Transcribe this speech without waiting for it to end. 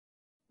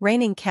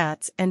Raining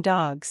cats and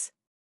dogs.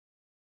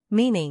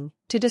 Meaning,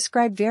 to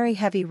describe very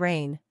heavy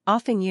rain,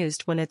 often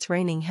used when it's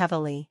raining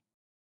heavily.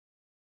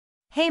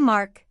 Hey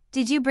Mark,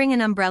 did you bring an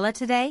umbrella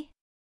today?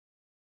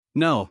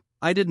 No,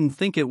 I didn't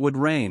think it would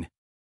rain.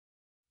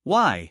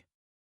 Why?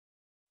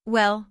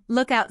 Well,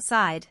 look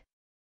outside.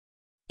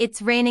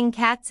 It's raining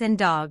cats and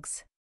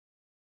dogs.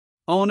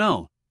 Oh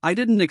no, I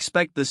didn't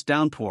expect this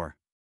downpour.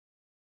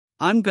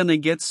 I'm gonna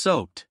get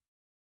soaked.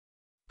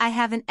 I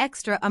have an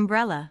extra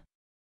umbrella.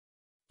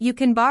 You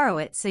can borrow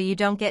it so you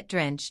don't get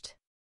drenched.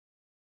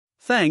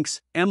 Thanks,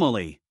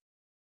 Emily.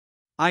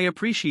 I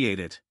appreciate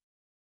it.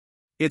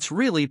 It's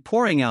really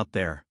pouring out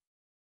there.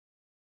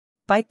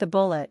 Bite the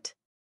bullet.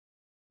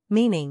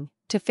 Meaning,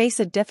 to face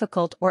a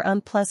difficult or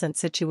unpleasant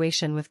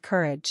situation with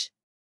courage.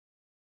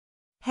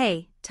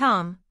 Hey,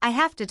 Tom, I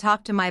have to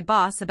talk to my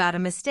boss about a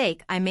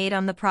mistake I made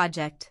on the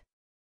project.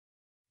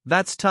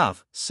 That's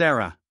tough,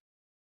 Sarah.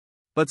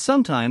 But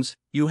sometimes,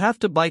 you have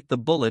to bite the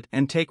bullet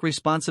and take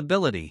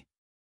responsibility.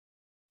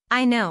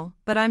 I know,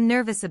 but I'm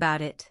nervous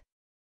about it.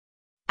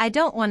 I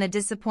don't want to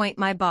disappoint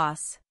my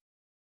boss.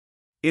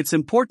 It's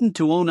important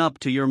to own up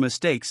to your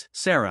mistakes,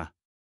 Sarah.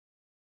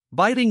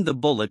 Biting the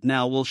bullet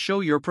now will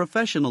show your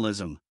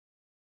professionalism.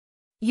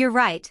 You're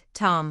right,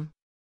 Tom.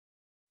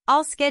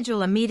 I'll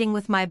schedule a meeting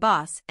with my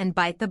boss and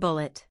bite the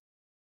bullet.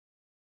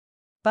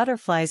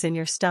 Butterflies in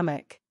your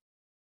stomach.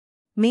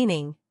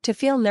 Meaning, to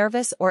feel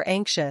nervous or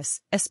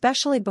anxious,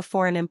 especially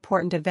before an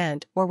important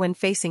event or when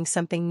facing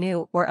something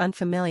new or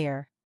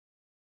unfamiliar.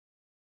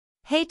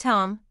 Hey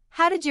Tom,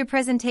 how did your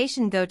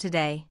presentation go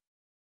today?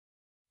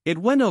 It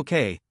went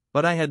okay,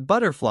 but I had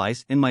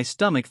butterflies in my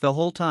stomach the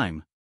whole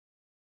time.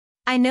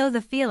 I know the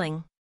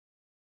feeling.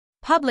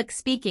 Public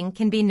speaking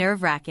can be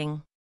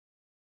nerve-wracking.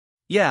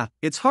 Yeah,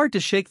 it's hard to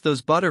shake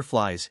those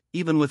butterflies,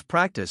 even with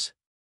practice.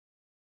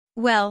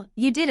 Well,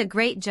 you did a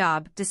great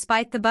job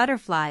despite the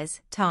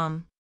butterflies,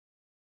 Tom.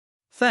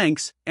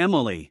 Thanks,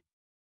 Emily.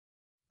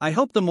 I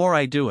hope the more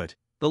I do it,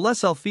 the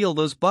less I'll feel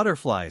those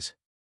butterflies.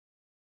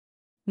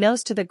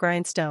 Nose to the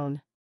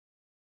grindstone.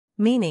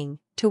 Meaning,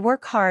 to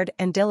work hard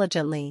and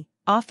diligently,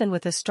 often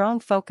with a strong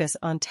focus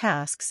on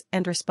tasks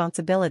and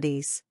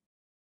responsibilities.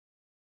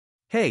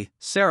 Hey,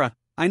 Sarah,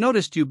 I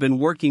noticed you've been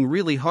working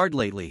really hard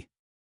lately.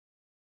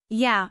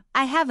 Yeah,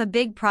 I have a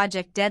big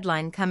project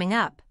deadline coming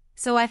up,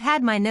 so I've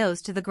had my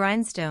nose to the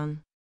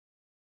grindstone.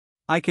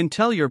 I can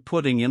tell you're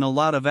putting in a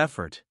lot of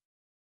effort.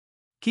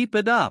 Keep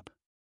it up.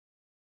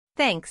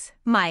 Thanks,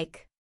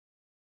 Mike.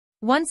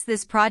 Once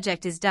this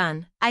project is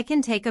done, I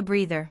can take a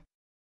breather.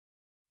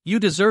 You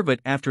deserve it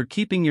after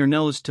keeping your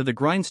nose to the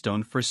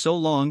grindstone for so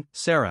long,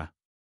 Sarah.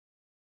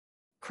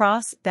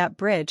 Cross that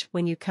bridge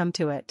when you come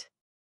to it.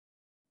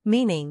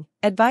 Meaning,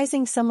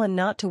 advising someone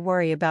not to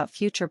worry about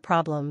future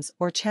problems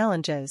or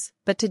challenges,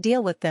 but to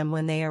deal with them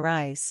when they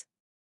arise.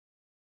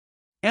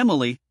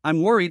 Emily,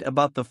 I'm worried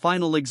about the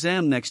final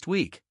exam next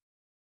week.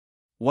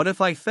 What if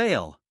I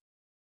fail?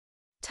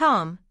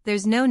 Tom,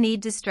 there's no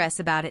need to stress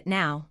about it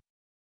now.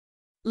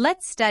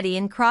 Let's study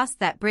and cross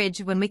that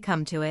bridge when we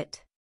come to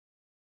it.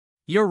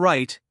 You're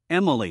right,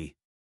 Emily.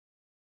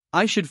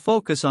 I should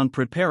focus on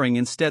preparing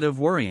instead of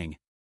worrying.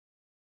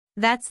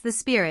 That's the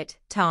spirit,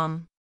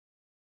 Tom.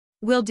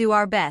 We'll do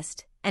our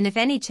best, and if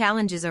any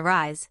challenges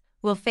arise,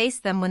 we'll face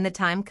them when the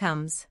time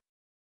comes.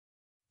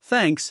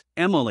 Thanks,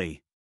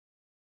 Emily.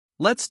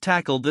 Let's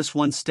tackle this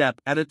one step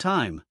at a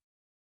time.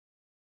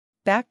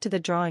 Back to the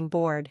drawing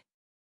board.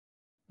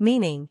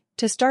 Meaning,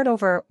 to start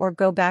over or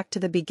go back to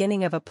the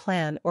beginning of a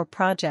plan or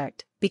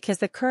project, because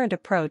the current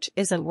approach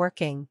isn't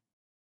working.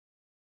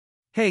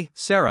 Hey,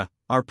 Sarah,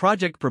 our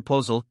project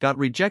proposal got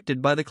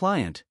rejected by the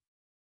client.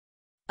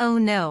 Oh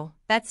no,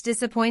 that's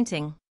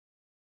disappointing.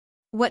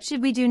 What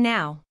should we do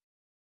now?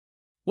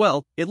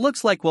 Well, it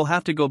looks like we'll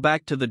have to go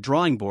back to the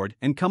drawing board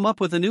and come up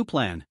with a new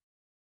plan.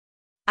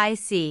 I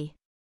see.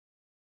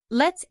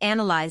 Let's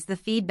analyze the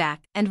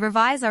feedback and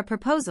revise our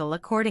proposal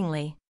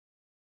accordingly.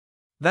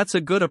 That's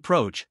a good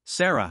approach,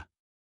 Sarah.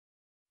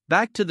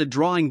 Back to the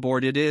drawing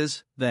board it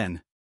is,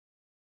 then.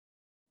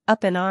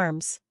 Up in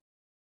arms.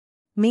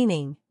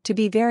 Meaning, to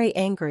be very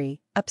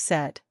angry,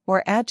 upset,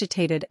 or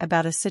agitated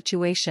about a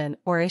situation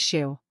or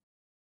issue.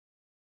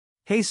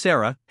 Hey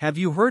Sarah, have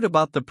you heard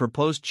about the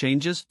proposed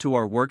changes to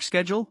our work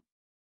schedule?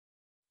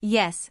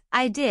 Yes,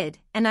 I did,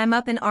 and I'm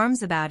up in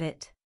arms about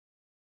it.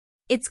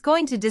 It's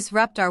going to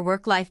disrupt our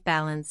work-life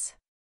balance.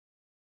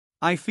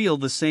 I feel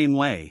the same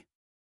way.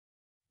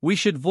 We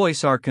should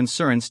voice our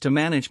concerns to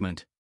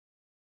management.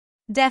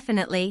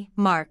 Definitely,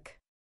 Mark.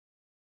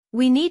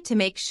 We need to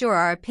make sure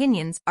our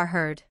opinions are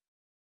heard.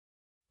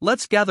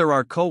 Let's gather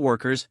our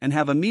co-workers and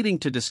have a meeting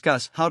to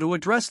discuss how to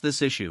address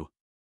this issue.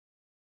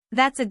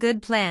 That's a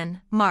good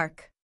plan,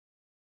 Mark.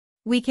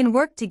 We can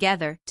work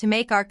together to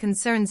make our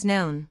concerns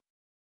known.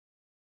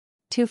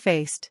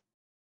 Two-faced.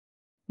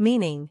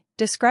 Meaning,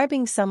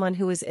 describing someone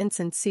who is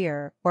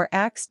insincere or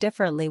acts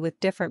differently with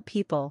different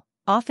people,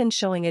 often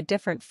showing a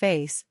different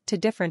face to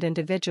different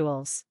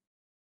individuals.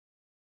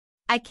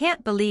 I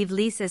can't believe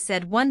Lisa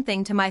said one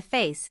thing to my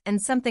face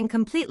and something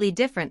completely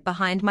different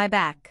behind my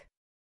back.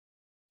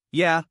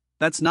 Yeah,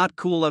 that's not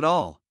cool at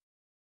all.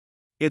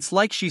 It's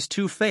like she's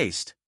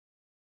two-faced.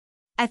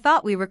 I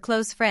thought we were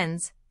close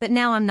friends, but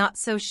now I'm not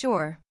so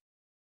sure.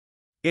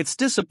 It's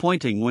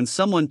disappointing when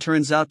someone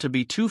turns out to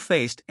be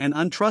two-faced and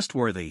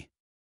untrustworthy.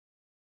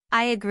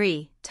 I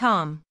agree,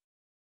 Tom.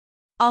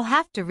 I'll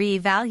have to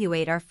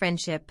reevaluate our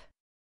friendship.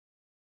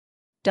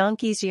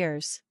 Donkey's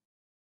years.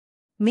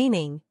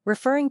 Meaning,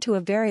 referring to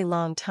a very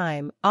long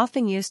time,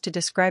 often used to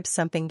describe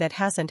something that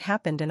hasn't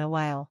happened in a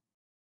while.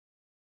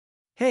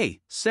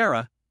 Hey,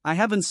 Sarah, I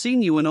haven't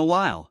seen you in a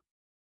while.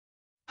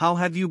 How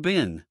have you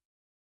been?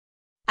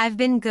 I've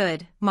been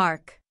good,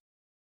 Mark.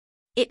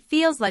 It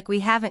feels like we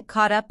haven't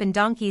caught up in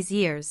donkey's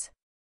years.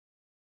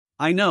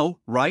 I know,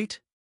 right?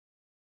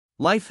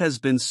 Life has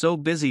been so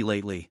busy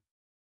lately.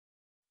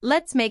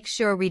 Let's make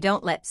sure we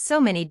don't let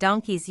so many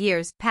donkey's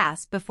years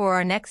pass before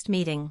our next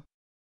meeting.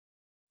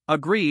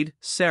 Agreed,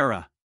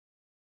 Sarah.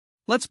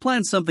 Let's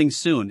plan something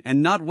soon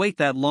and not wait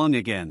that long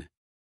again.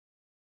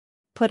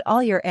 Put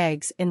all your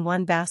eggs in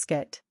one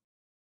basket.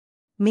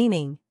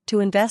 Meaning, to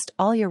invest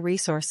all your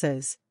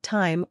resources,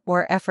 time,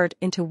 or effort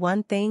into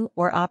one thing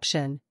or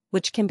option,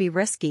 which can be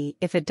risky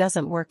if it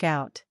doesn't work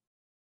out.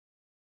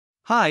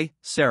 Hi,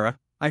 Sarah,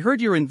 I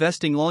heard you're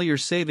investing all your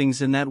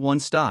savings in that one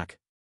stock.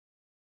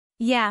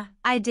 Yeah,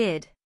 I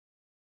did.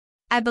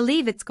 I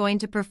believe it's going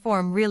to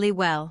perform really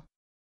well.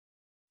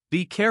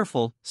 Be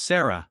careful,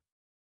 Sarah.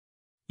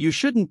 You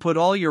shouldn't put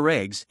all your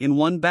eggs in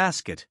one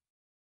basket.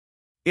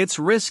 It's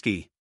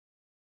risky.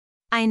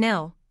 I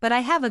know, but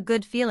I have a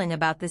good feeling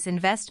about this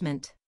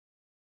investment.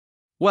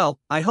 Well,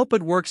 I hope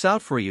it works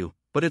out for you,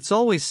 but it's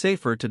always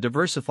safer to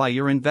diversify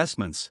your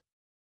investments.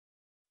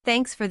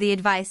 Thanks for the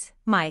advice,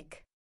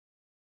 Mike.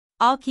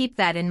 I'll keep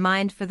that in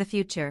mind for the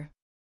future.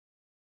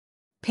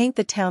 Paint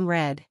the town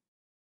red.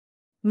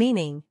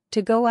 Meaning,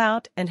 to go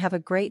out and have a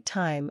great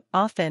time,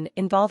 often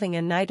involving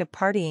a night of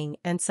partying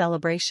and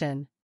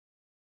celebration.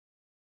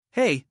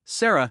 Hey,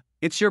 Sarah,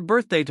 it's your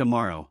birthday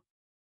tomorrow.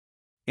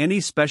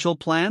 Any special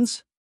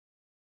plans?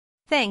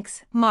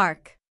 Thanks,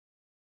 Mark.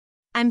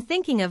 I'm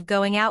thinking of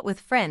going out with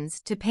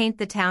friends to paint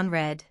the town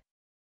red.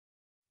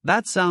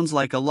 That sounds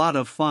like a lot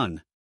of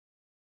fun.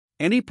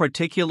 Any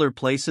particular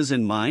places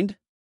in mind?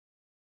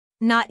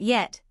 Not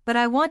yet, but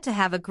I want to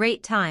have a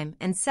great time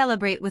and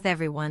celebrate with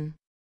everyone.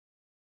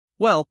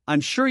 Well, I'm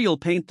sure you'll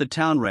paint the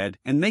town red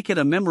and make it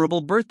a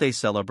memorable birthday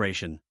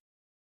celebration.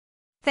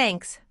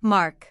 Thanks,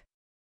 Mark.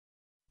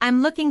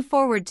 I'm looking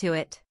forward to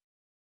it.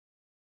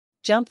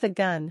 Jump the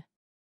gun.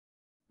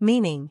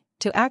 Meaning,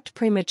 to act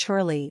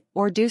prematurely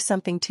or do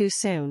something too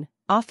soon,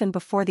 often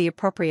before the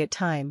appropriate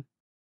time.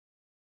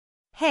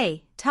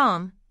 Hey,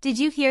 Tom, did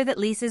you hear that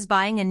Lisa's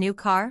buying a new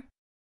car?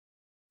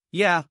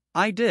 Yeah,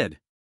 I did.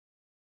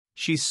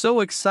 She's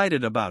so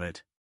excited about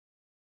it.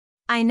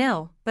 I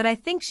know, but I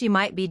think she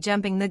might be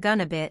jumping the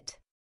gun a bit.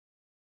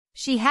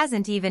 She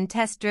hasn't even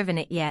test-driven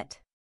it yet.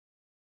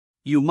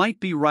 You might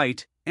be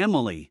right,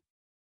 Emily.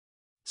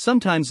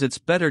 Sometimes it's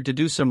better to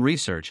do some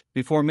research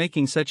before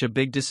making such a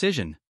big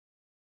decision.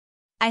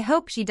 I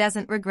hope she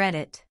doesn't regret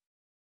it.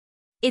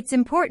 It's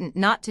important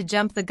not to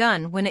jump the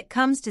gun when it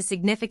comes to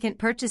significant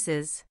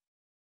purchases.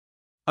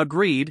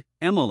 Agreed,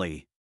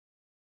 Emily.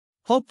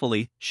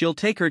 Hopefully, she'll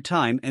take her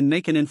time and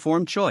make an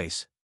informed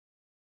choice.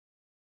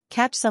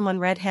 Catch someone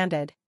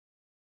red-handed.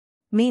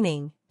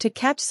 Meaning, to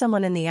catch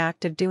someone in the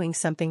act of doing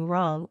something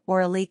wrong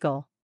or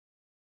illegal.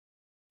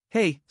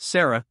 Hey,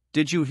 Sarah,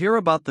 did you hear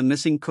about the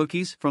missing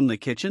cookies from the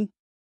kitchen?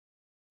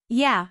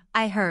 Yeah,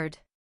 I heard.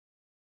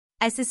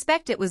 I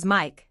suspect it was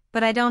Mike,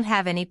 but I don't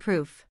have any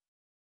proof.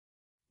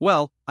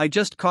 Well, I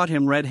just caught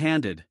him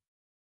red-handed.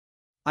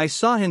 I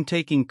saw him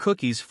taking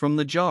cookies from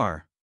the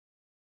jar.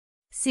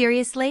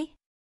 Seriously?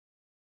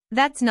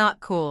 That's not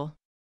cool.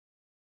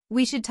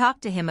 We should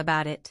talk to him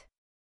about it.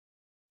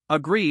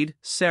 Agreed,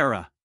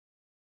 Sarah.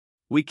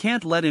 We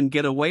can't let him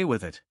get away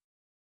with it.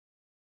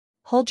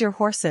 Hold your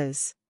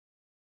horses.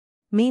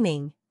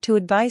 Meaning, to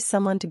advise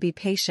someone to be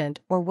patient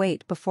or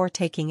wait before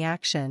taking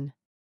action.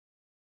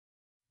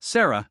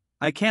 Sarah,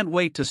 I can't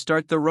wait to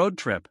start the road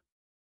trip.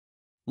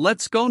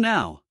 Let's go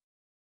now.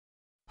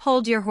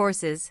 Hold your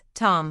horses,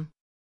 Tom.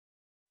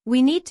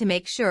 We need to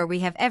make sure we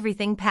have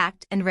everything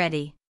packed and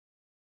ready.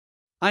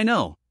 I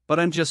know, but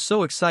I'm just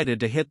so excited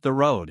to hit the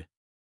road.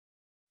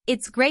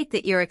 It's great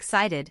that you're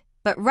excited,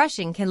 but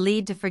rushing can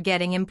lead to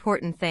forgetting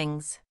important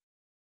things.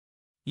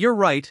 You're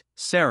right,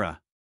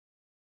 Sarah.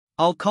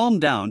 I'll calm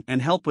down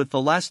and help with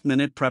the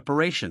last-minute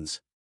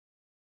preparations.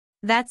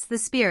 That's the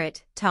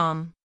spirit,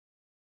 Tom.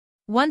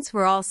 Once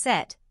we're all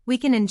set, we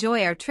can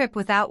enjoy our trip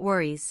without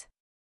worries.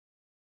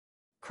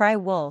 Cry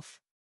wolf.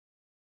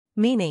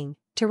 Meaning,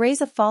 to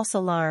raise a false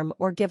alarm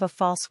or give a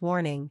false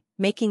warning,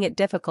 making it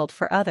difficult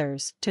for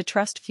others to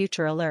trust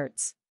future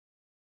alerts.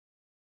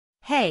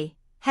 Hey,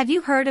 have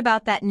you heard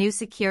about that new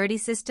security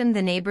system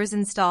the neighbors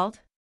installed?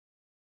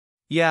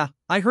 Yeah,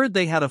 I heard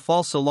they had a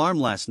false alarm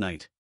last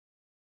night.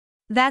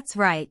 That's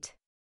right.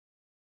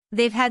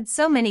 They've had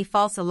so many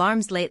false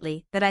alarms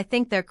lately that I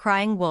think they're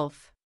crying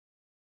wolf.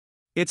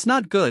 It's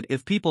not good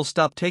if people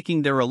stop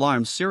taking their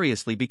alarms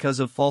seriously because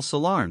of false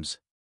alarms.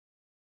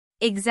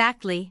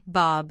 Exactly,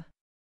 Bob.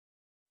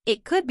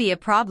 It could be a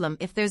problem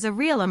if there's a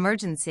real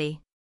emergency.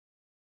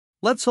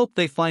 Let's hope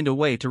they find a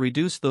way to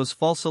reduce those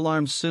false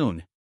alarms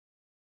soon.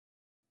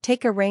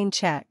 Take a rain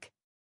check.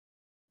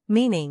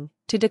 Meaning,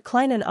 to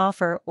decline an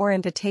offer or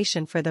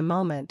invitation for the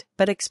moment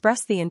but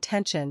express the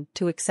intention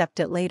to accept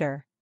it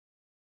later.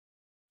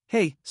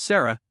 Hey,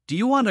 Sarah, do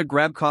you want to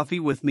grab coffee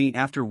with me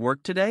after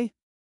work today?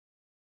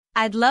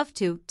 I'd love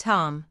to,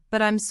 Tom,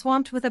 but I'm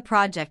swamped with a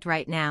project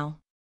right now.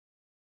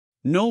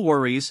 No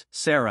worries,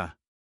 Sarah.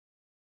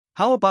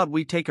 How about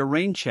we take a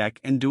rain check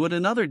and do it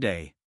another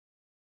day?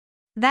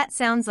 That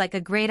sounds like a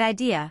great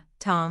idea,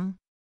 Tom.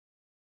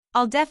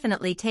 I'll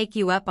definitely take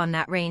you up on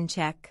that rain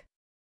check.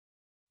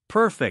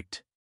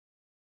 Perfect.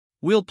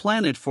 We'll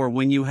plan it for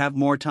when you have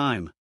more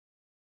time.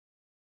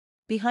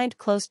 Behind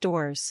closed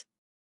doors.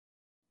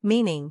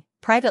 Meaning,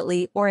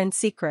 privately or in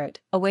secret,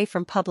 away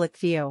from public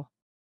view.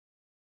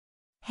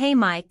 Hey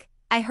Mike,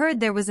 I heard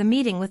there was a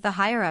meeting with the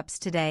higher-ups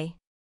today.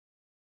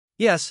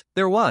 Yes,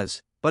 there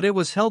was, but it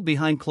was held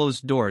behind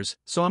closed doors,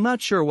 so I'm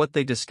not sure what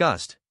they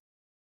discussed.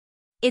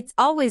 It's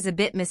always a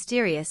bit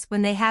mysterious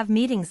when they have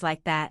meetings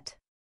like that.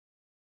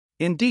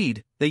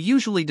 Indeed, they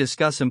usually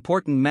discuss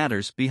important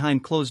matters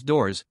behind closed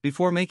doors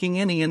before making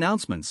any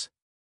announcements.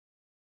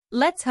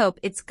 Let's hope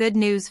it's good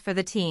news for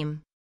the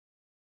team.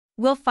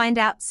 We'll find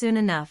out soon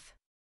enough.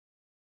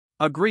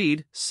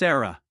 Agreed,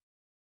 Sarah.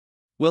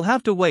 We'll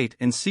have to wait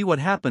and see what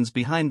happens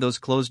behind those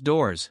closed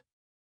doors.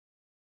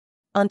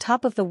 On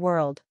top of the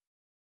world.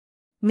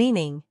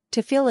 Meaning,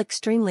 to feel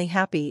extremely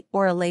happy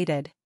or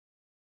elated.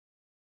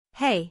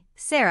 Hey,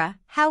 Sarah,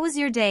 how was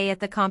your day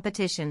at the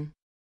competition?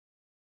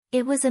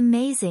 It was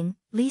amazing,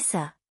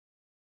 Lisa.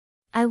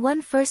 I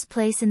won first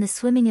place in the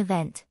swimming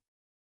event.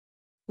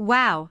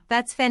 Wow,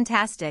 that's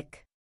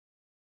fantastic.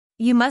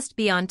 You must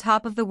be on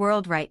top of the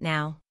world right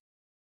now.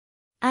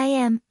 I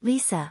am,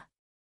 Lisa.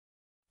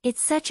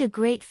 It's such a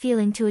great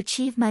feeling to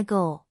achieve my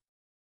goal.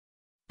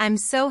 I'm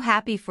so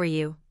happy for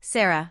you,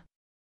 Sarah.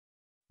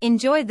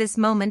 Enjoy this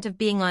moment of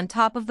being on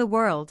top of the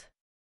world.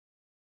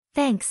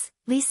 Thanks,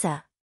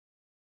 Lisa.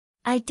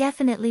 I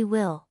definitely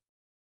will.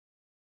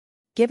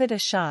 Give it a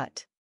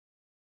shot.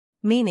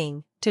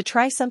 Meaning, to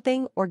try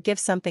something or give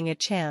something a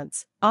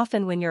chance,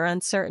 often when you're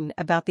uncertain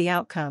about the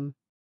outcome.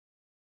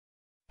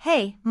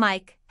 Hey,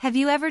 Mike, have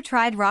you ever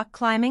tried rock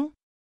climbing?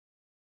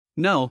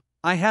 No,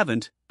 I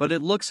haven't, but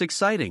it looks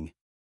exciting.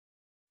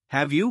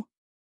 Have you?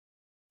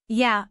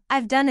 Yeah,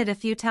 I've done it a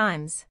few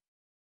times.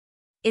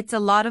 It's a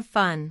lot of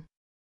fun.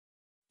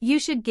 You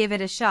should give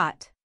it a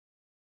shot.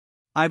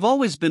 I've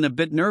always been a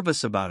bit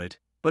nervous about it,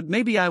 but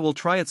maybe I will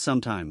try it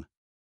sometime.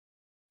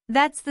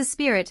 That's the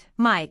spirit,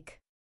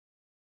 Mike.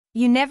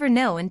 You never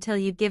know until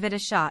you give it a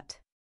shot.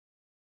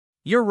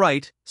 You're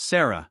right,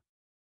 Sarah.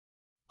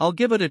 I'll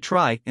give it a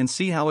try and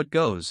see how it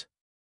goes.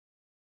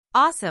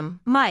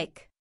 Awesome,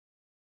 Mike.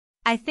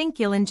 I think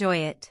you'll enjoy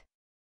it.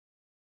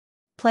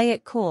 Play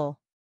it cool.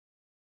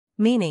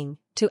 Meaning,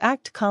 to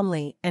act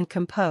calmly and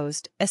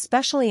composed,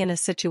 especially in a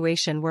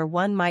situation where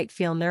one might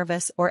feel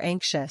nervous or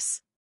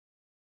anxious.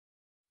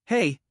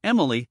 Hey,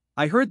 Emily,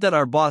 I heard that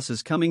our boss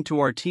is coming to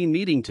our team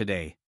meeting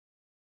today.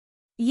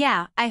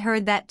 Yeah, I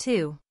heard that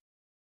too.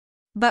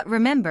 But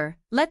remember,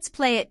 let's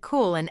play it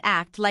cool and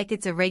act like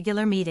it's a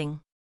regular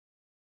meeting.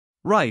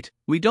 Right,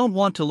 we don't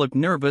want to look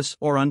nervous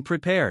or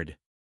unprepared.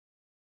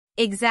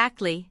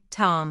 Exactly,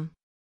 Tom.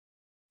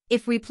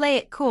 If we play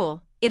it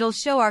cool, it'll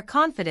show our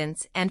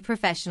confidence and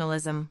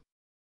professionalism.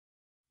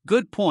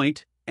 Good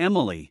point,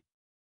 Emily.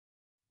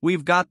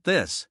 We've got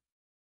this.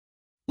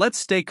 Let's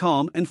stay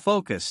calm and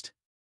focused.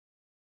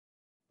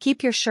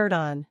 Keep your shirt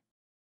on.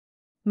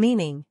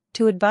 Meaning,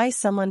 to advise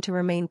someone to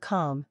remain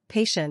calm,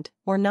 patient,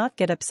 or not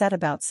get upset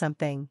about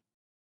something.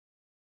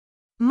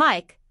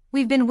 Mike,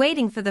 we've been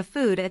waiting for the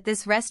food at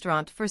this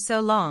restaurant for so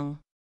long.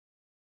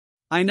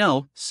 I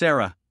know,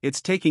 Sarah,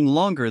 it's taking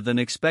longer than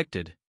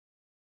expected.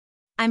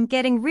 I'm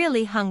getting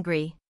really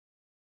hungry.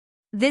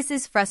 This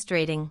is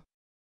frustrating.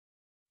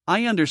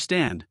 I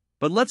understand,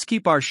 but let's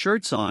keep our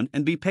shirts on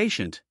and be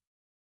patient.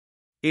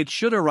 It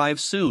should arrive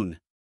soon.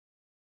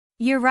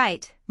 You're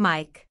right,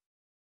 Mike.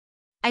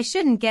 I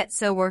shouldn't get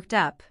so worked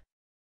up.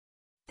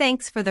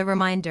 Thanks for the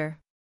reminder.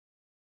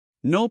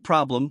 No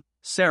problem,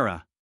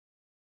 Sarah.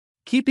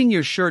 Keeping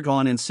your shirt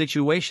on in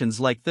situations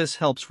like this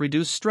helps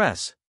reduce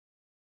stress.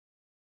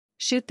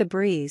 Shoot the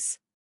breeze.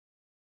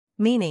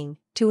 Meaning,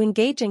 to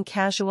engage in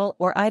casual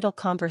or idle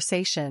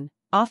conversation,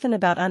 often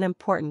about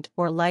unimportant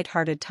or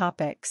lighthearted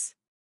topics.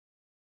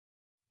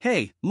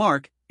 Hey,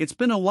 Mark, it's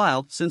been a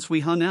while since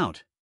we hung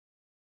out.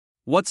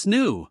 What's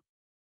new?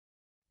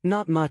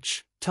 Not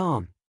much,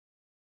 Tom.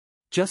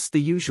 Just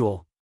the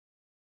usual.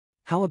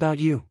 How about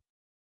you?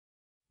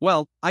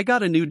 Well, I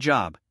got a new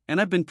job, and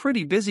I've been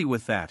pretty busy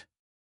with that.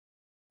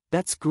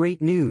 That's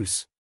great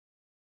news.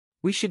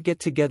 We should get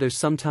together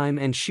sometime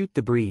and shoot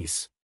the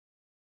breeze.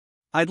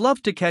 I'd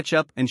love to catch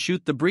up and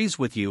shoot the breeze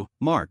with you,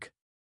 Mark.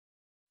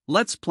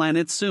 Let's plan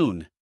it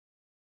soon.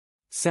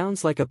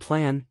 Sounds like a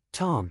plan,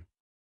 Tom.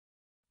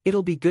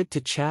 It'll be good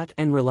to chat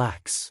and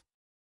relax.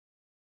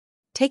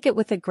 Take it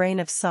with a grain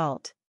of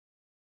salt.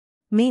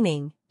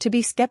 Meaning, to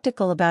be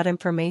skeptical about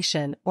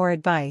information or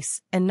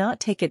advice and not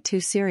take it too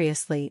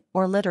seriously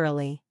or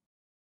literally.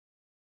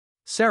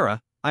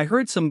 Sarah, I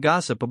heard some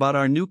gossip about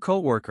our new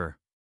coworker.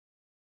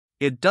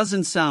 It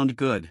doesn't sound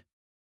good.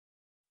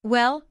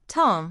 Well,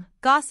 Tom,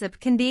 gossip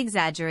can be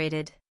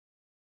exaggerated.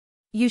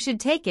 You should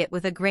take it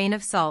with a grain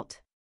of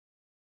salt.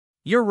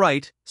 You're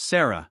right,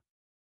 Sarah.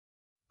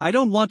 I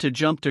don't want to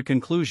jump to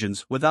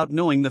conclusions without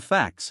knowing the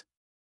facts.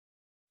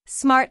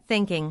 Smart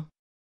thinking.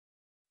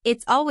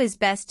 It's always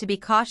best to be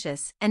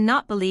cautious and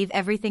not believe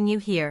everything you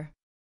hear.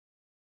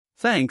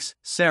 Thanks,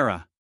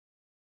 Sarah.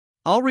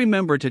 I'll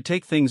remember to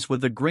take things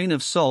with a grain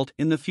of salt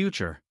in the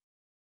future.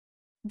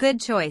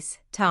 Good choice,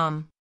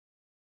 Tom.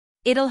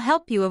 It'll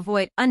help you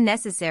avoid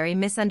unnecessary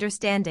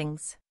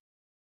misunderstandings.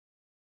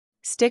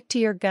 Stick to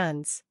your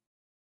guns.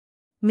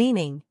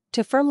 Meaning,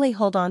 to firmly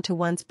hold on to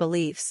one's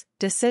beliefs,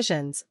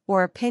 decisions,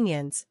 or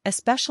opinions,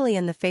 especially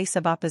in the face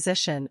of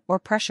opposition or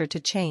pressure to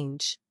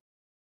change.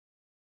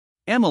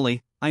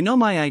 Emily, I know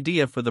my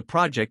idea for the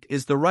project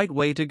is the right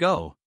way to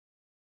go.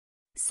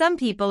 Some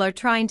people are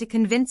trying to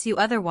convince you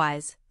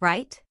otherwise,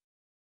 right?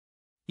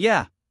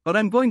 Yeah, but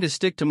I'm going to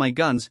stick to my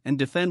guns and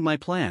defend my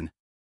plan.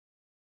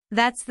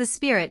 That's the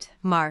spirit,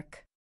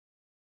 Mark.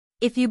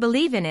 If you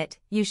believe in it,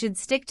 you should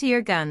stick to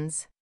your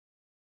guns.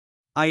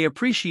 I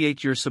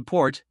appreciate your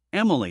support,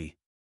 Emily.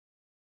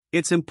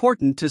 It's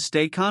important to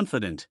stay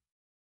confident.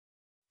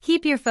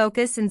 Keep your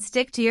focus and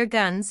stick to your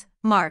guns,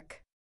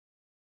 Mark.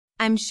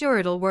 I'm sure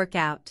it'll work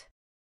out.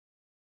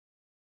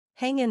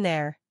 Hang in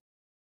there.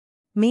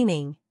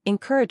 Meaning,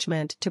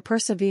 encouragement to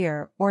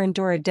persevere or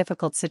endure a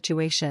difficult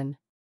situation.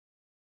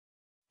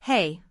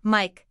 Hey,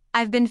 Mike,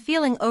 I've been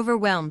feeling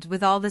overwhelmed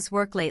with all this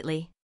work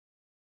lately.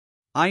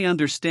 I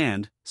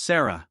understand,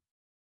 Sarah.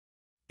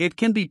 It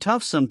can be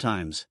tough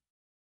sometimes.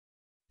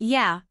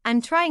 Yeah,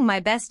 I'm trying my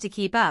best to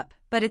keep up,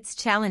 but it's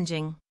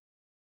challenging.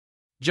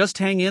 Just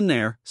hang in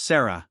there,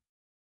 Sarah.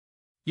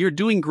 You're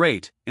doing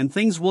great, and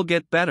things will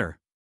get better.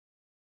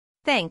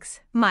 Thanks,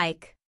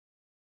 Mike.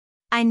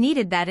 I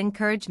needed that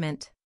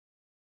encouragement.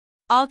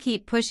 I'll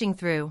keep pushing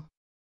through.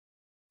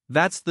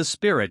 That's the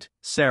spirit,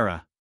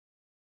 Sarah.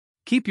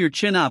 Keep your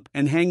chin up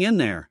and hang in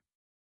there.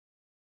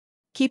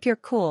 Keep your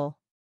cool.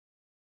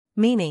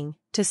 Meaning,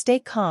 to stay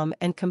calm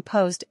and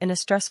composed in a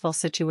stressful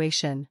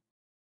situation.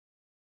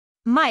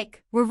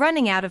 Mike, we're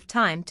running out of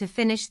time to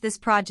finish this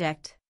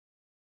project.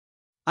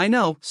 I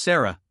know,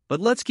 Sarah,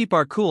 but let's keep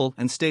our cool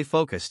and stay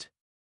focused.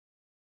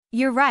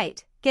 You're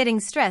right, getting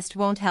stressed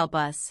won't help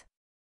us.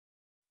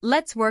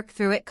 Let's work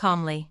through it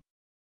calmly.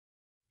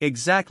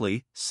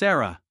 Exactly,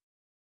 Sarah.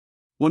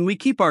 When we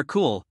keep our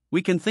cool,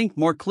 we can think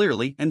more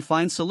clearly and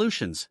find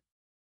solutions.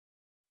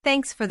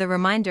 Thanks for the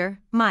reminder,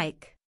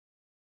 Mike.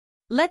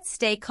 Let's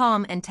stay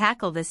calm and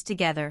tackle this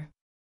together.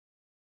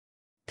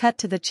 Cut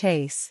to the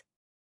chase.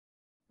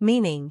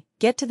 Meaning,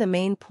 get to the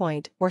main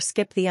point or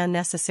skip the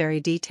unnecessary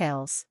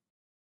details.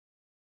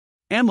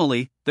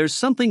 Emily, there's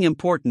something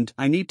important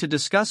I need to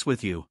discuss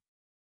with you.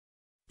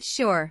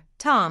 Sure,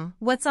 Tom,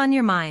 what's on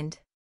your mind?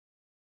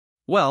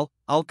 Well,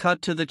 I'll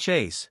cut to the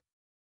chase.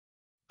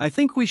 I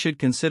think we should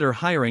consider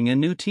hiring a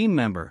new team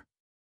member.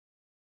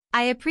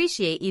 I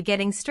appreciate you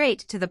getting straight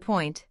to the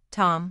point,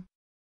 Tom.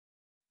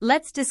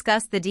 Let's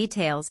discuss the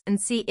details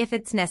and see if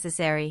it's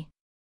necessary.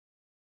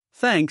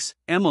 Thanks,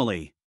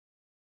 Emily.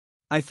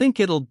 I think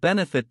it'll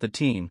benefit the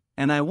team,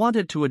 and I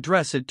wanted to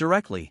address it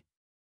directly.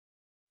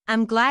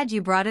 I'm glad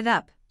you brought it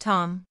up,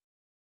 Tom.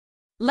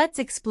 Let's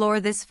explore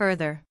this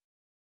further.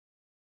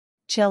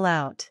 Chill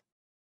out.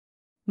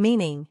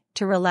 Meaning,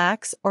 to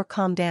relax or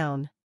calm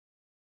down.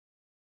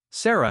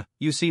 Sarah,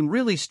 you seem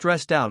really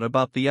stressed out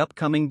about the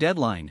upcoming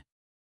deadline.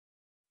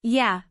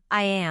 Yeah,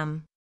 I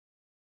am.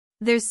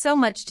 There's so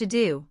much to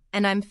do,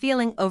 and I'm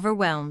feeling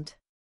overwhelmed.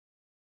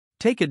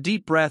 Take a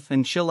deep breath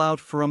and chill out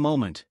for a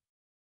moment.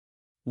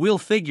 We'll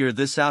figure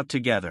this out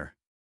together.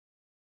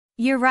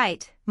 You're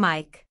right,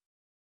 Mike.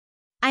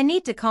 I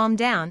need to calm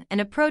down and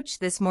approach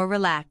this more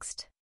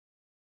relaxed.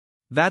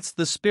 That's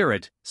the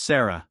spirit,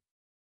 Sarah.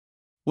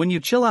 When you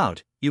chill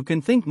out, you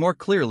can think more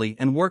clearly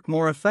and work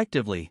more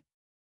effectively.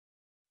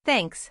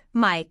 Thanks,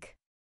 Mike.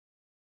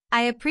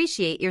 I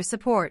appreciate your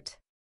support.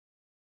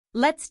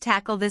 Let's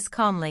tackle this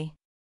calmly.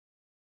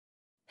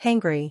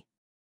 Hangry.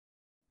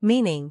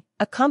 Meaning,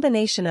 a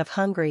combination of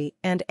hungry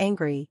and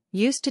angry,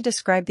 used to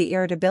describe the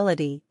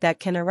irritability that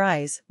can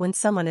arise when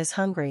someone is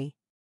hungry.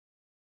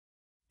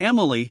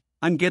 Emily,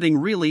 I'm getting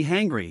really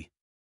hangry.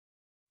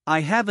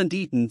 I haven't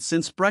eaten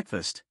since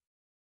breakfast.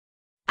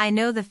 I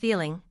know the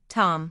feeling,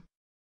 Tom.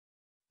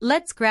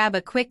 Let's grab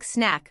a quick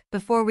snack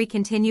before we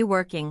continue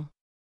working.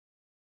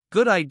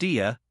 Good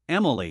idea,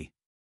 Emily.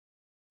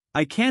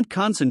 I can't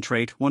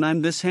concentrate when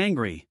I'm this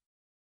hangry.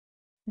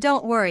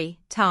 Don't worry,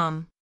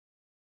 Tom.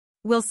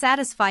 We'll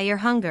satisfy your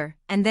hunger,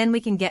 and then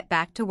we can get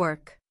back to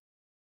work.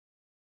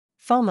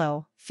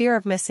 FOMO, fear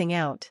of missing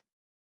out.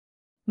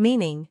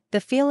 Meaning,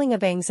 the feeling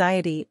of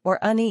anxiety or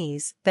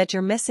unease that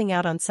you're missing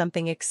out on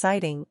something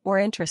exciting or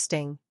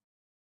interesting.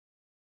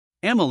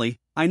 Emily,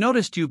 I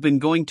noticed you've been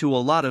going to a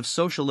lot of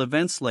social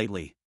events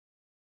lately.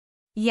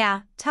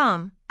 Yeah,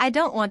 Tom, I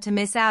don't want to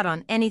miss out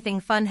on anything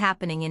fun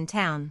happening in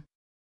town.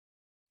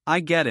 I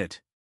get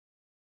it.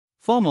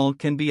 FOMO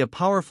can be a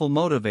powerful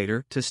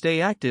motivator to stay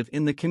active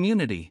in the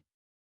community.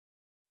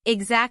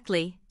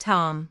 Exactly,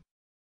 Tom.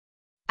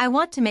 I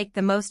want to make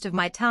the most of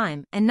my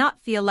time and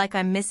not feel like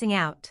I'm missing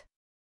out.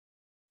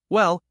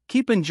 Well,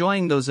 keep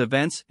enjoying those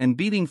events and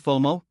beating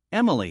FOMO,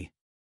 Emily.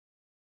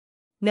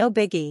 No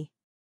biggie.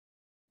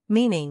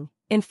 Meaning,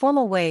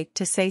 informal way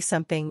to say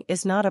something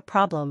is not a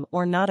problem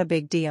or not a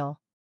big deal.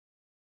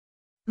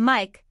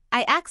 Mike,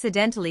 I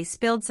accidentally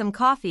spilled some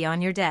coffee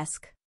on your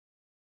desk.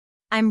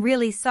 I'm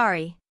really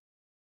sorry.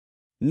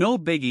 No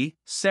biggie,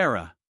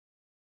 Sarah.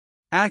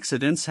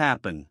 Accidents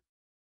happen.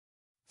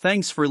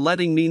 Thanks for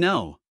letting me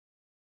know.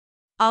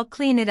 I'll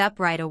clean it up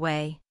right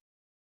away.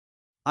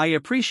 I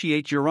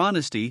appreciate your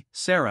honesty,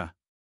 Sarah.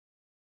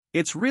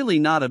 It's really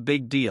not a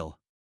big deal.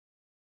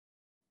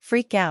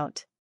 Freak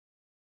out.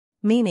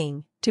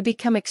 Meaning, to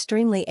become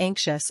extremely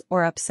anxious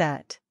or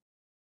upset.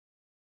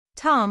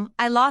 Tom,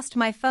 I lost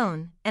my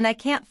phone, and I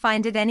can't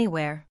find it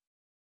anywhere.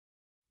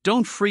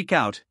 Don't freak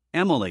out,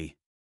 Emily.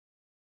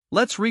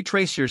 Let's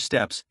retrace your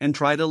steps and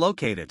try to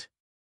locate it.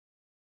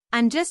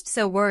 I'm just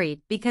so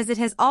worried because it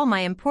has all my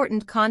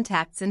important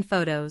contacts and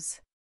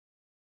photos.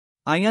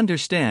 I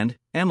understand,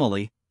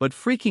 Emily, but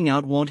freaking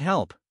out won't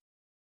help.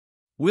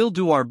 We'll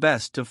do our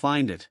best to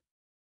find it.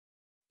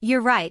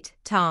 You're right,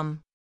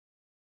 Tom.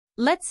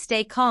 Let's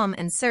stay calm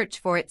and search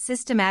for it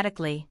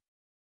systematically.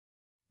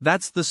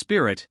 That's the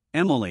spirit,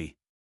 Emily.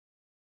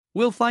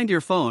 We'll find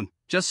your phone,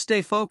 just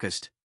stay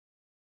focused.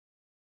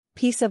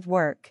 Piece of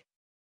work.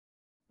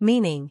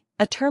 Meaning,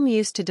 a term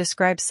used to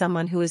describe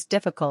someone who is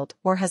difficult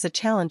or has a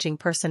challenging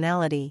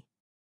personality.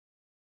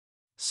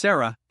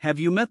 Sarah, have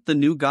you met the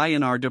new guy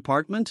in our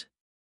department?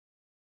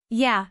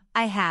 Yeah,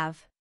 I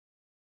have.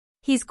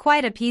 He's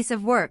quite a piece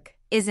of work,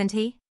 isn't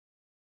he?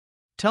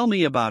 Tell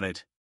me about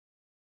it.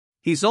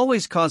 He's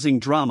always causing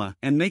drama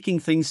and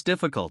making things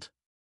difficult.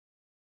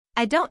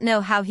 I don't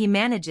know how he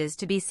manages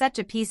to be such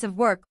a piece of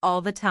work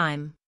all the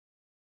time.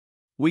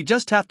 We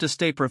just have to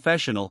stay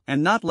professional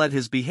and not let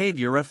his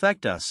behavior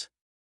affect us.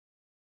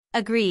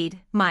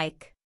 Agreed,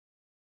 Mike.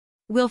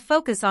 We'll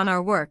focus on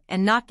our work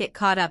and not get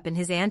caught up in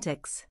his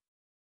antics.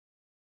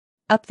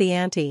 Up the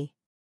ante.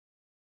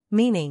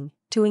 Meaning,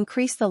 to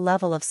increase the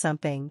level of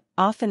something,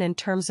 often in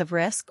terms of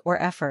risk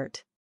or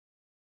effort.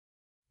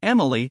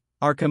 Emily,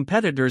 our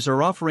competitors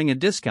are offering a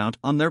discount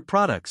on their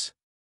products.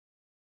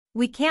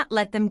 We can't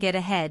let them get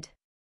ahead.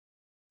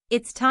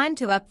 It's time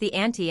to up the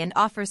ante and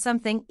offer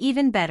something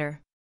even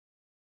better.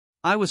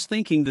 I was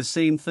thinking the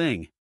same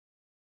thing.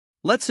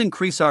 Let's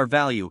increase our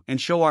value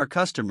and show our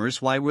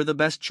customers why we're the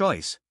best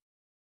choice.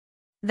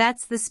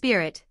 That's the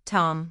spirit,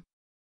 Tom.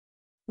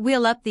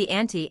 We'll up the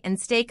ante and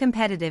stay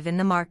competitive in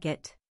the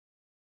market.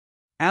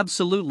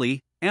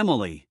 Absolutely,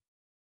 Emily.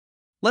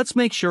 Let's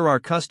make sure our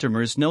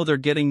customers know they're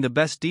getting the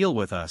best deal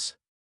with us.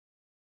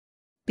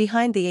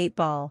 Behind the eight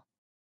ball.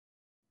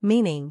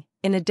 Meaning,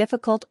 in a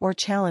difficult or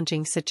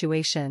challenging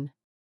situation.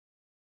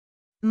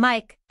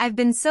 Mike, I've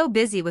been so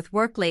busy with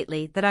work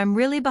lately that I'm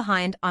really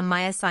behind on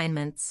my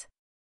assignments.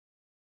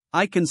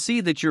 I can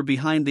see that you're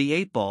behind the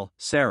eight ball,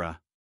 Sarah.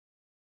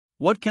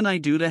 What can I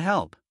do to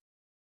help?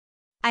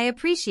 I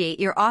appreciate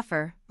your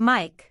offer,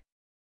 Mike.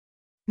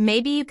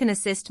 Maybe you can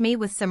assist me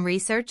with some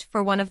research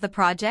for one of the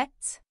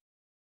projects?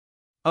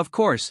 Of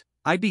course,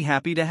 I'd be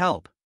happy to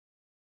help.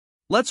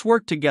 Let's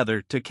work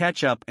together to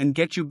catch up and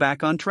get you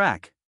back on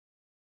track.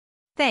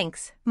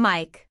 Thanks,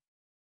 Mike.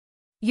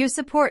 Your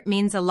support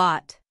means a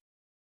lot.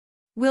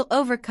 We'll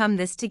overcome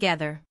this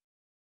together.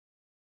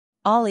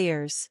 All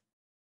ears.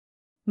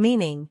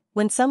 Meaning,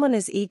 when someone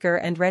is eager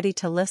and ready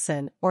to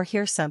listen or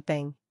hear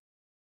something.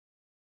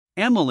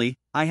 Emily,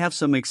 I have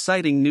some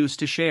exciting news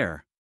to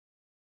share.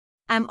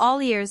 I'm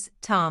all ears,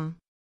 Tom.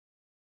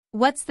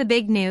 What's the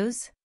big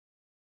news?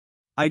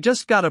 I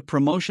just got a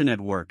promotion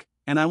at work,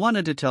 and I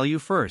wanted to tell you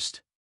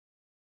first.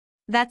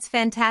 That's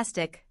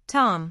fantastic,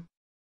 Tom.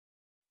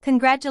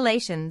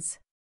 Congratulations.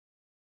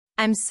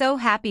 I'm so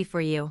happy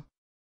for you.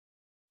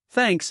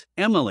 Thanks,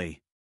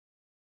 Emily.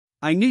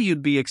 I knew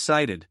you'd be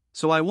excited,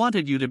 so I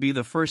wanted you to be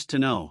the first to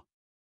know.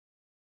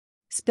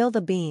 Spill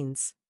the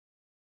beans.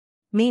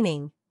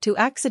 Meaning, to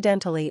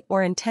accidentally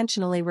or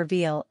intentionally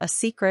reveal a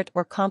secret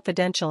or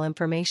confidential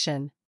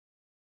information.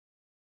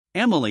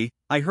 Emily,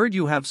 I heard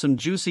you have some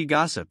juicy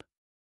gossip.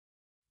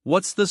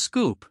 What's the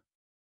scoop?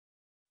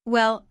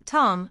 Well,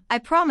 Tom, I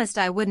promised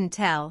I wouldn't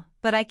tell,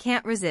 but I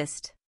can't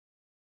resist.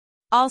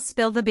 I'll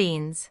spill the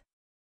beans.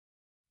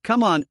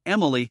 Come on,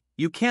 Emily,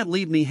 you can't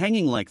leave me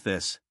hanging like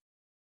this.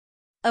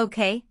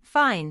 Okay,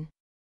 fine.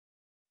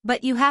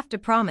 But you have to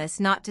promise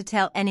not to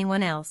tell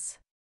anyone else.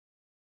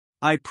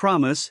 I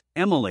promise,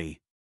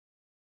 Emily.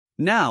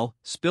 Now,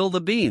 spill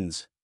the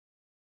beans.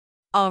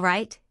 All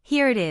right,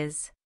 here it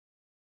is.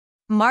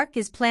 Mark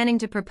is planning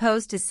to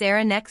propose to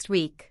Sarah next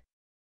week.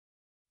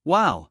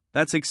 Wow,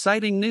 that's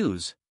exciting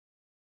news.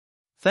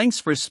 Thanks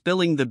for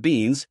spilling the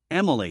beans,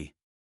 Emily.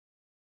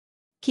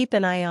 Keep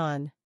an eye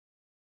on.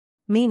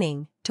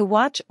 Meaning, to to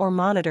watch or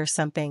monitor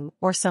something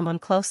or someone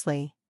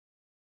closely.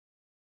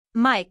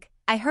 Mike,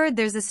 I heard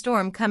there's a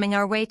storm coming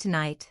our way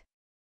tonight.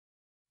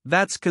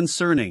 That's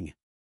concerning.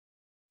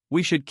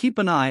 We should keep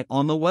an eye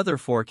on the weather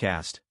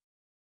forecast.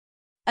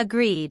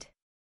 Agreed.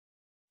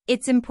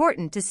 It's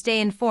important to stay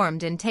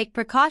informed and take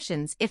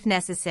precautions if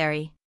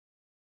necessary.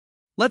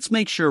 Let's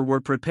make sure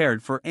we're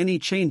prepared for any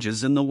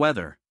changes in the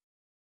weather.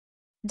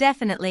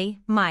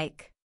 Definitely,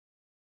 Mike.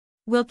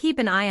 We'll keep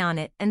an eye on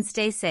it and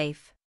stay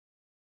safe.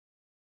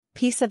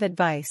 Piece of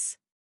advice.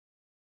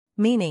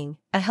 Meaning,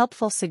 a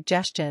helpful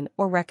suggestion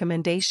or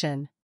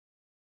recommendation.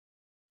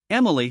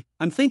 Emily,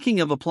 I'm thinking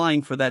of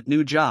applying for that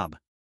new job.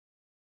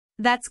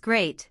 That's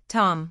great,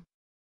 Tom.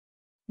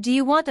 Do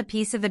you want a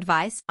piece of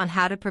advice on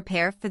how to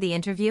prepare for the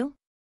interview?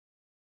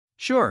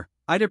 Sure,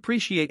 I'd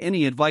appreciate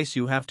any advice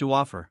you have to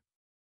offer.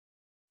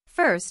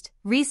 First,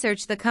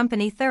 research the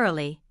company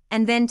thoroughly,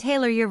 and then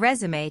tailor your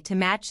resume to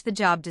match the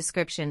job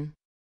description.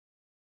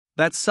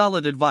 That's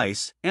solid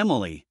advice,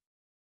 Emily.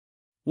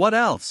 What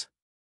else?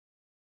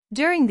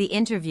 During the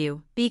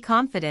interview, be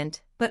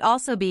confident, but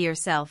also be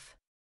yourself.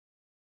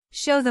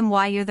 Show them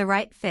why you're the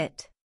right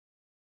fit.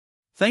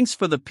 Thanks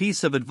for the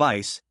piece of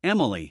advice,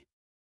 Emily.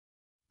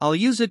 I'll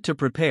use it to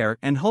prepare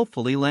and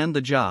hopefully land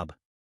the job.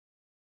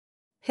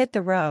 Hit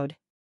the road.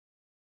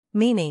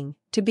 Meaning,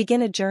 to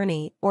begin a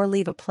journey or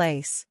leave a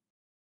place.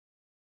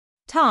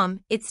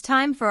 Tom, it's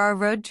time for our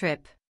road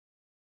trip.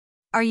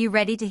 Are you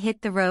ready to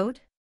hit the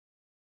road?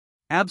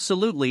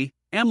 Absolutely,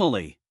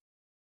 Emily.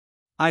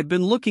 I've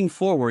been looking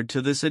forward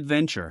to this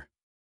adventure.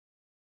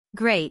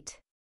 Great.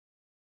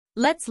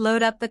 Let's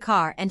load up the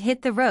car and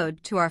hit the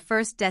road to our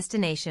first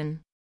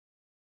destination.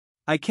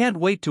 I can't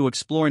wait to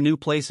explore new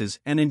places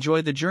and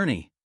enjoy the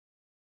journey.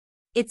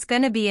 It's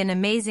gonna be an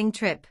amazing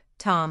trip,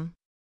 Tom.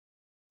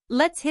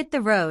 Let's hit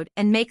the road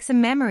and make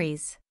some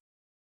memories.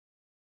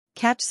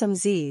 Catch some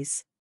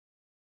Z's.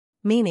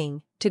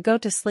 Meaning, to go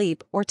to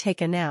sleep or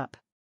take a nap.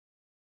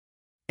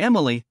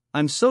 Emily,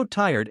 I'm so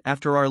tired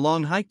after our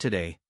long hike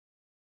today.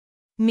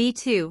 Me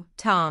too,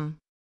 Tom.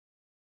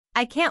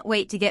 I can't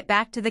wait to get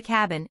back to the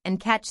cabin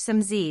and catch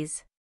some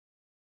Z's.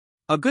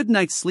 A good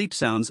night's sleep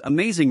sounds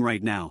amazing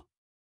right now.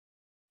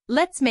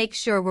 Let's make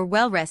sure we're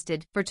well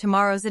rested for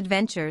tomorrow's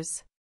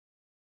adventures.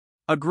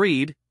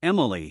 Agreed,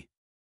 Emily.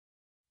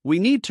 We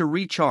need to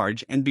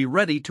recharge and be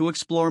ready to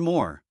explore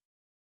more.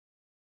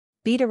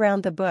 Beat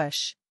around the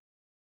bush.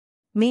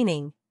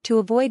 Meaning, to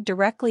avoid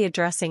directly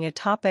addressing a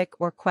topic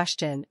or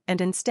question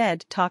and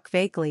instead talk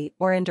vaguely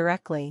or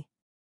indirectly.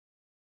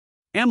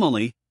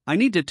 Emily, I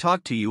need to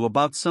talk to you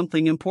about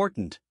something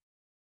important.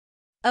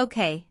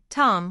 Okay,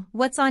 Tom,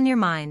 what's on your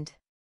mind?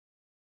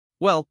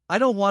 Well, I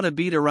don't want to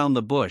beat around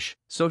the bush,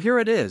 so here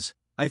it is.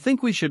 I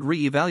think we should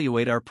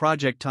reevaluate our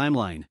project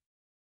timeline.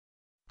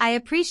 I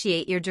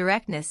appreciate your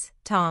directness,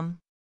 Tom.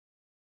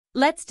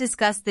 Let's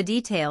discuss the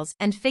details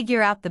and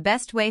figure out the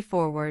best way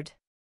forward.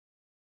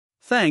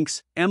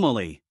 Thanks,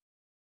 Emily.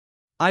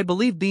 I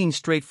believe being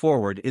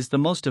straightforward is the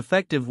most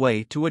effective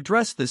way to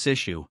address this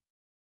issue.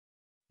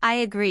 I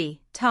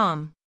agree,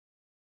 Tom.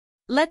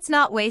 Let's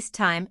not waste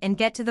time and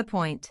get to the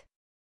point.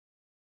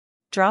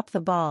 Drop the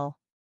ball.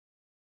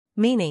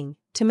 Meaning,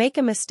 to make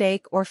a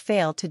mistake or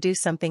fail to do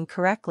something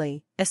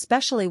correctly,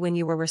 especially when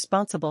you were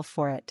responsible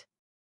for it.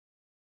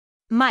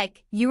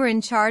 Mike, you were in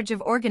charge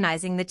of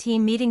organizing the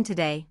team meeting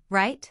today,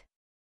 right?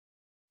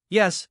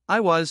 Yes, I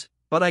was,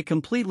 but I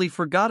completely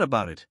forgot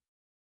about it.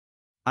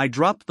 I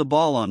dropped the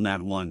ball on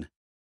that one.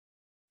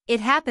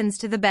 It happens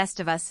to the best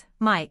of us,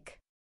 Mike.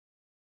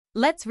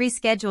 Let's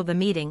reschedule the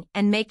meeting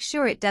and make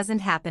sure it doesn't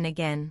happen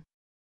again.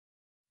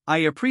 I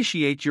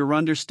appreciate your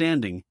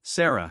understanding,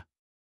 Sarah.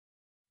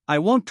 I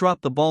won't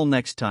drop the ball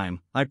next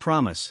time, I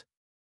promise.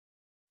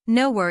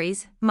 No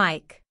worries,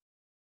 Mike.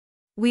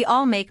 We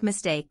all make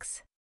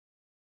mistakes.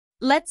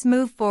 Let's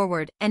move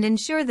forward and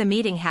ensure the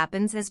meeting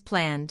happens as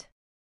planned.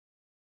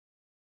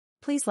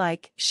 Please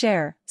like,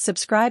 share,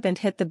 subscribe and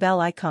hit the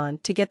bell icon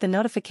to get the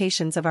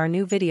notifications of our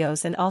new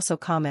videos and also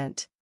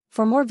comment.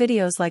 For more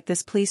videos like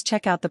this, please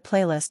check out the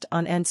playlist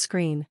on end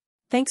screen.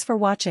 Thanks for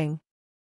watching.